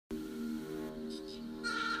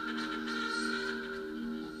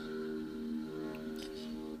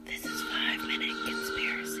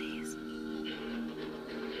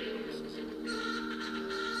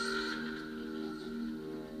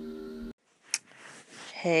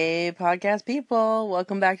Hey, podcast people.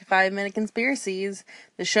 Welcome back to 5 Minute Conspiracies,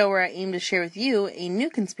 the show where I aim to share with you a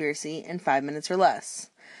new conspiracy in 5 minutes or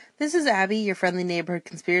less. This is Abby, your friendly neighborhood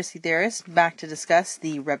conspiracy theorist, back to discuss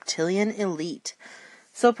the reptilian elite.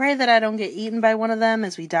 So pray that I don't get eaten by one of them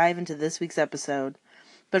as we dive into this week's episode.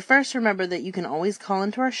 But first, remember that you can always call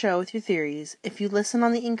into our show with your theories if you listen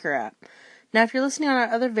on the Anchor app. Now, if you're listening on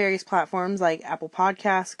our other various platforms like Apple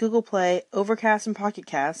Podcasts, Google Play, Overcast, and Pocket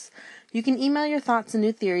Casts, you can email your thoughts and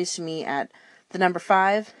new theories to me at the number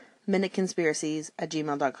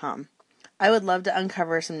 5minuteconspiracies@gmail.com. I would love to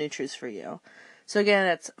uncover some new truths for you. So again,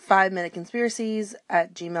 it's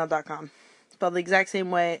 5minuteconspiracies@gmail.com. Spelled the exact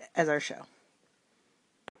same way as our show.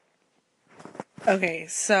 Okay,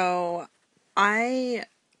 so I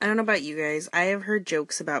don't know about you guys. I have heard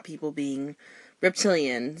jokes about people being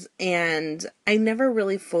reptilians, and I never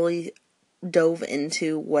really fully dove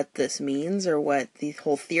into what this means or what the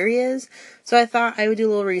whole theory is. So I thought I would do a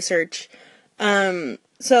little research.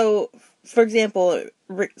 So, for example,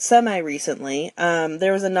 semi-recently,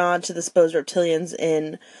 there was a nod to the supposed reptilians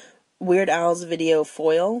in Weird Al's video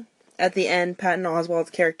Foil. At the end, Patton Oswalt's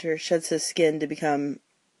character sheds his skin to become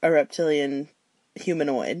a reptilian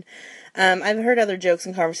humanoid. I've heard other jokes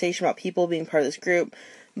and conversation about people being part of this group,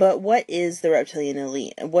 but what is the reptilian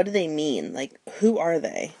elite? And what do they mean? Like, who are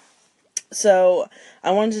they? So,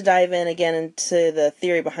 I wanted to dive in again into the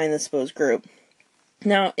theory behind the supposed group.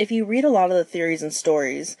 Now, if you read a lot of the theories and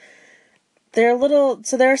stories, there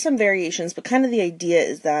are some variations, but kind of the idea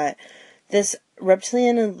is that this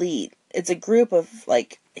reptilian elite, it's a group of,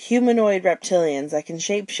 humanoid reptilians that can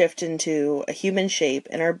shapeshift into a human shape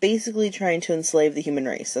and are basically trying to enslave the human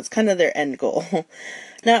race. That's kind of their end goal.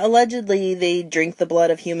 Now, allegedly, they drink the blood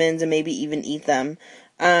of humans and maybe even eat them.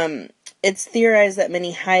 It's theorized that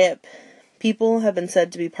many high-up people have been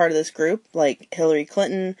said to be part of this group, like Hillary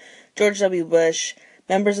Clinton, George W. Bush,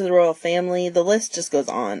 members of the royal family. The list just goes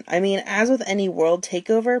on. I mean, as with any world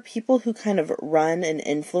takeover, people who kind of run and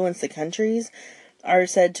influence the countries are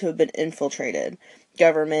said to have been infiltrated.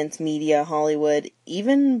 Governments, media, Hollywood,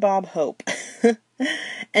 even Bob Hope.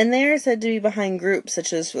 And they are said to be behind groups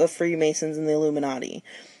such as the Freemasons and the Illuminati.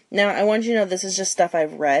 Now, I want you to know this is just stuff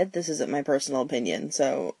I've read. This isn't my personal opinion,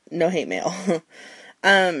 so no hate mail.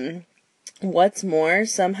 What's more,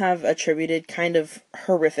 some have attributed kind of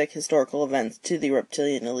horrific historical events to the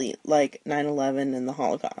reptilian elite, like 9/11 and the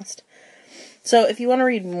Holocaust. So, if you want to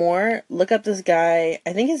read more, look up this guy.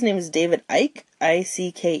 I think his name is David Icke.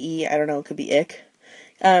 I-C-K-E. I don't know, it could be Ick.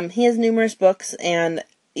 He has numerous books and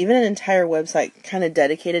even an entire website kind of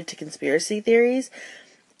dedicated to conspiracy theories.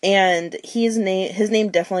 And his name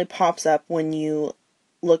definitely pops up when you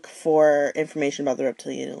look for information about the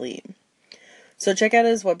reptilian elite. So check out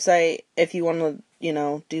his website if you want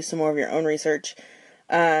to, do some more of your own research.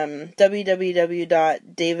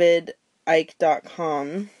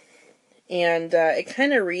 www.davidicke.com. And it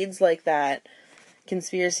kind of reads like that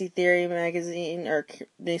conspiracy theory magazine or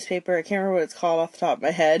newspaper. I can't remember what it's called off the top of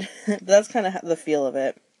my head. But that's kind of the feel of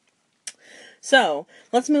it. So,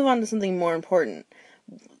 let's move on to something more important.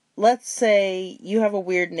 Let's say you have a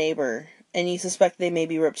weird neighbor and you suspect they may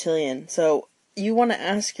be reptilian. So, you want to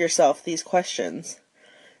ask yourself these questions.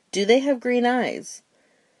 Do they have green eyes?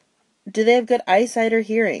 Do they have good eyesight or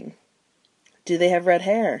hearing? Do they have red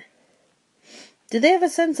hair? Do they have a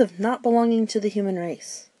sense of not belonging to the human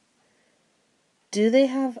race? Do they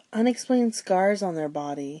have unexplained scars on their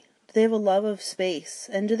body? Do they have a love of space?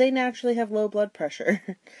 And do they naturally have low blood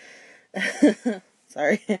pressure?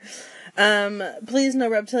 Sorry. Please no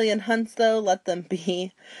reptilian hunts, though. Let them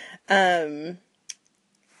be. I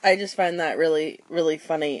just find that really, really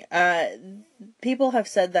funny. People have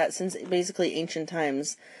said that since basically ancient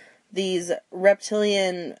times, these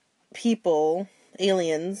reptilian people,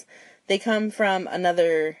 aliens, they come from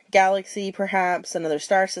another galaxy, perhaps, another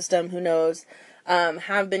star system, who knows,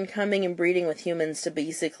 have been coming and breeding with humans to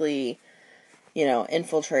basically,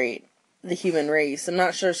 infiltrate the human race. I'm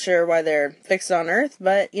not sure why they're fixed on Earth,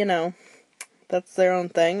 but, that's their own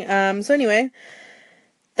thing. So anyway,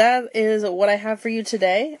 that is what I have for you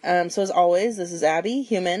today. So as always, this is Abby,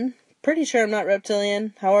 human. Pretty sure I'm not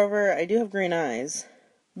reptilian. However, I do have green eyes.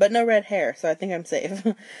 But no red hair, so I think I'm safe.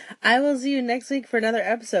 I will see you next week for another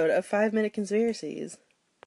episode of 5 Minute Conspiracies.